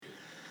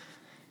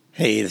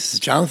Hey, this is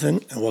Jonathan,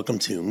 and welcome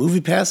to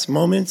Movie Pass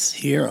Moments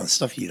here on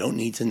Stuff You Don't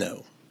Need to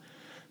Know.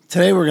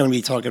 Today we're going to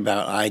be talking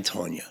about I,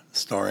 Tonya,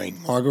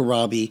 starring Margot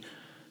Robbie,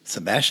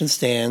 Sebastian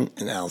Stan,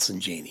 and Allison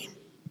Janney.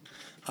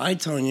 I,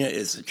 Tonya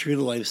is a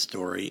true-to-life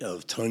story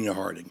of Tonya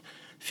Harding,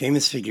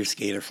 famous figure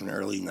skater from the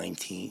early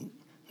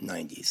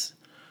 1990s.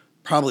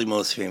 Probably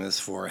most famous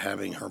for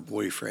having her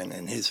boyfriend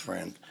and his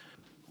friend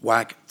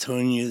whack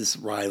Tonya's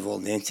rival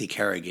Nancy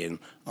Kerrigan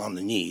on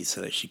the knee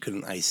so that she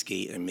couldn't ice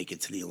skate and make it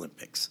to the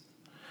Olympics.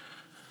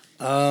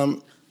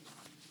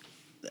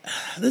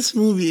 This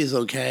movie is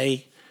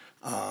okay.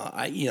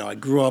 I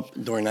grew up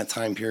during that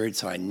time period,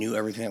 so I knew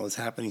everything that was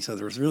happening. So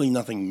there was really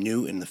nothing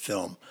new in the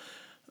film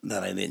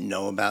that I didn't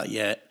know about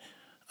yet.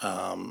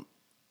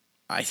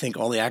 I think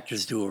all the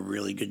actors do a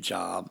really good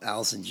job.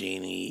 Allison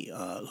Janney,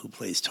 who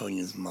plays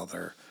Tonya's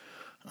mother,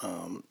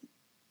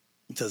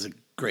 does a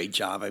great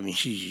job. I mean,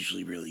 she's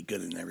usually really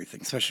good in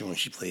everything, especially when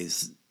she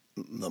plays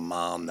the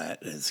mom that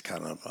is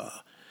kind of,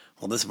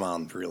 this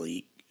mom's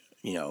really,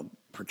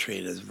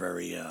 portrayed as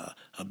very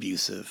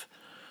abusive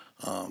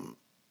and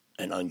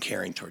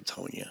uncaring toward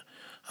Tonya.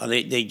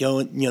 They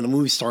don't, the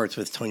movie starts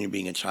with Tonya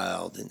being a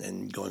child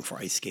and going for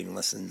ice skating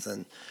lessons,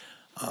 and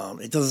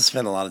it doesn't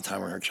spend a lot of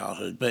time on her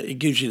childhood, but it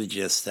gives you the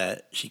gist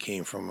that she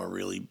came from a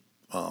really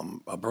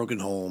a broken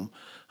home,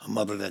 a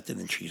mother that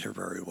didn't treat her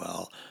very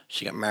well.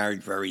 She got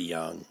married very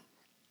young,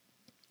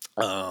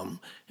 and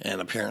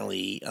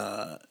apparently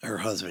her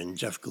husband,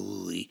 Jeff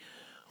Gillooly,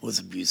 was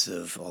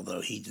abusive,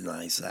 although he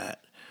denies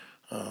that.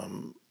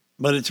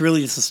 But it's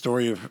really just a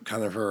story of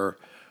kind of her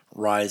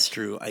rise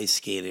through ice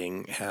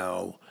skating,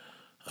 how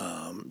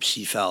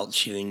she felt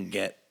she didn't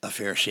get a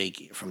fair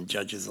shake from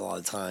judges a lot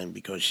of time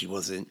because she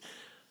wasn't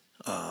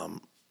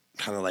kind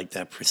of like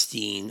that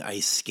pristine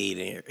ice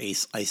skater,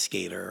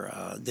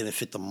 didn't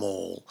fit the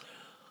mold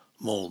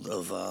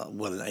of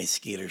what an ice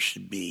skater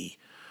should be.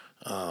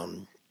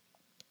 And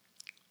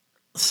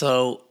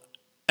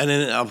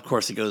then, of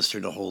course, it goes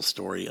through the whole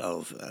story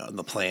of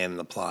the plan and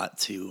the plot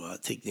to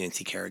take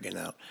Nancy Kerrigan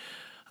out.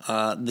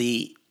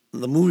 The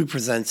movie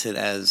presents it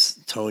as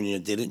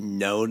Tonya didn't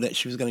know that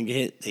she was going to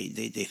get hit.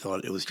 They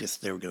thought it was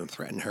just they were going to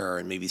threaten her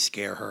and maybe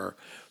scare her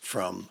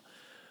from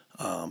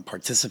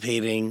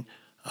participating.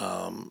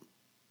 And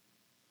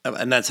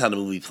that's how the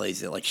movie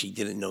plays it. Like, she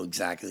didn't know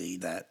exactly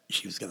that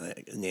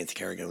Nancy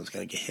Kerrigan was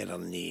going to get hit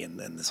on the knee, and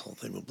then this whole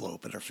thing would blow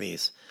up in her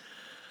face.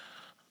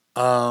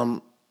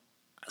 The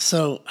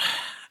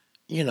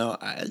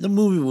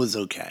movie was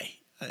okay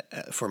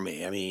for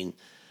me. I mean,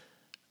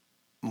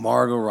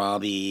 Margot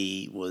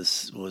Robbie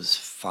was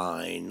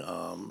fine.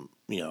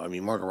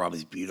 Margot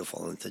Robbie's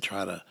beautiful, and to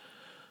try to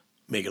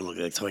make it look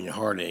like Tonya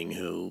Harding,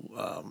 who,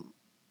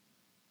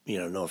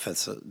 no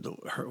offense to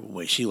her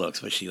way she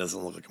looks, but she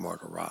doesn't look like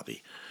Margot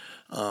Robbie.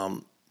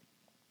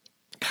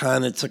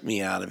 Kind of took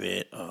me out of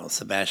it.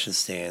 Sebastian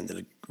Stan did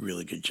a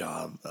really good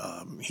job.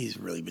 He's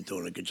really been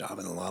doing a good job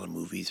in a lot of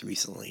movies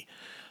recently.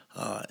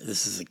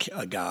 This is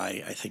a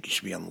guy I think you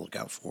should be on the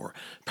lookout for.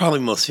 Probably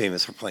most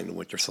famous for playing the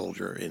Winter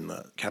Soldier in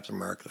the Captain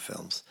America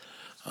films.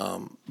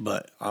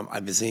 But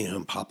I've been seeing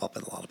him pop up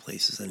in a lot of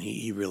places, and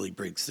he really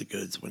breaks the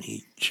goods when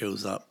he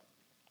shows up.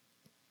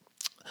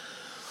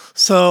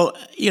 So,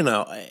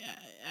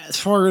 as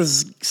far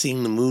as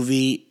seeing the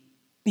movie,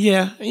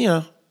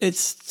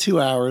 it's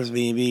 2 hours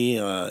maybe.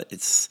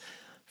 If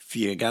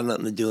you got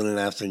nothing to do in an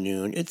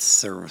afternoon, it's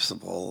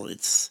serviceable. I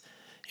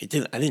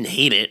didn't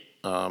hate it.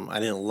 I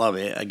didn't love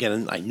it.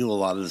 Again, I knew a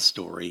lot of the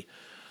story.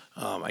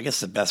 I guess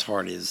the best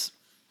part is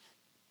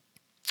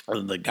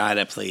the guy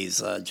that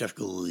plays Jeff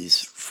Gillooly's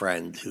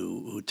friend,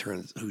 who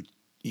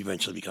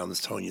eventually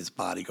becomes Tonya's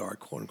bodyguard,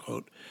 quote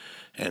unquote,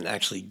 and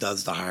actually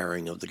does the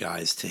hiring of the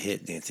guys to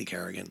hit Nancy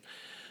Kerrigan.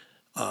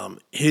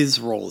 His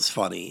role is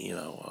funny,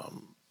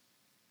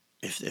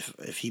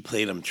 If he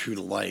played him true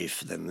to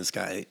life, then this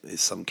guy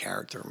is some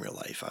character in real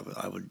life,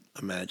 I would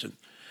imagine.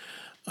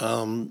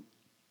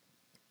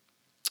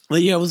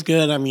 But yeah, it was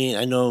good. I mean,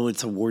 I know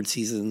it's award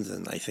seasons,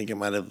 and I think it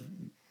might have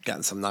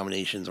gotten some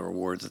nominations or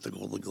awards at the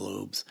Golden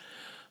Globes.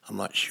 I'm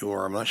not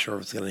sure. I'm not sure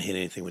if it's going to hit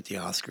anything with the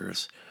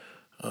Oscars.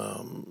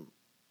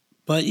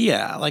 But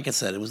yeah, like I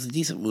said, it was a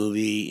decent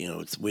movie.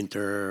 It's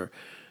winter.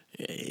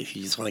 If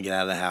you just want to get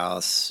out of the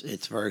house,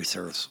 it's very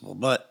serviceable.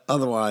 But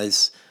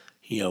otherwise,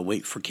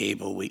 wait for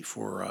cable, wait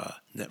for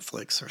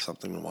Netflix or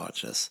something to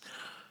watch this.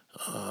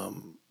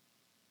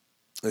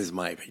 Is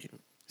my opinion.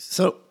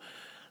 So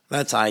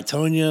that's I,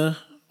 Tonya.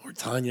 Or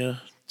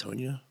Tonya,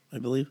 I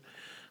believe.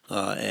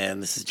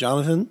 And this is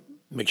Jonathan.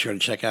 Make sure to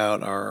check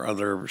out our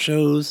other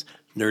shows,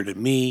 Nerd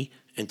and Me,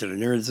 Enter the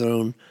Nerd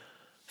Zone,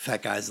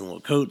 Fat Guys in Little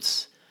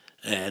Coats,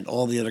 and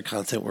all the other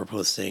content we're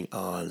posting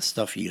on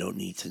Stuff You Don't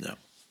Need to Know.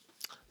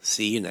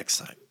 See you next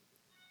time.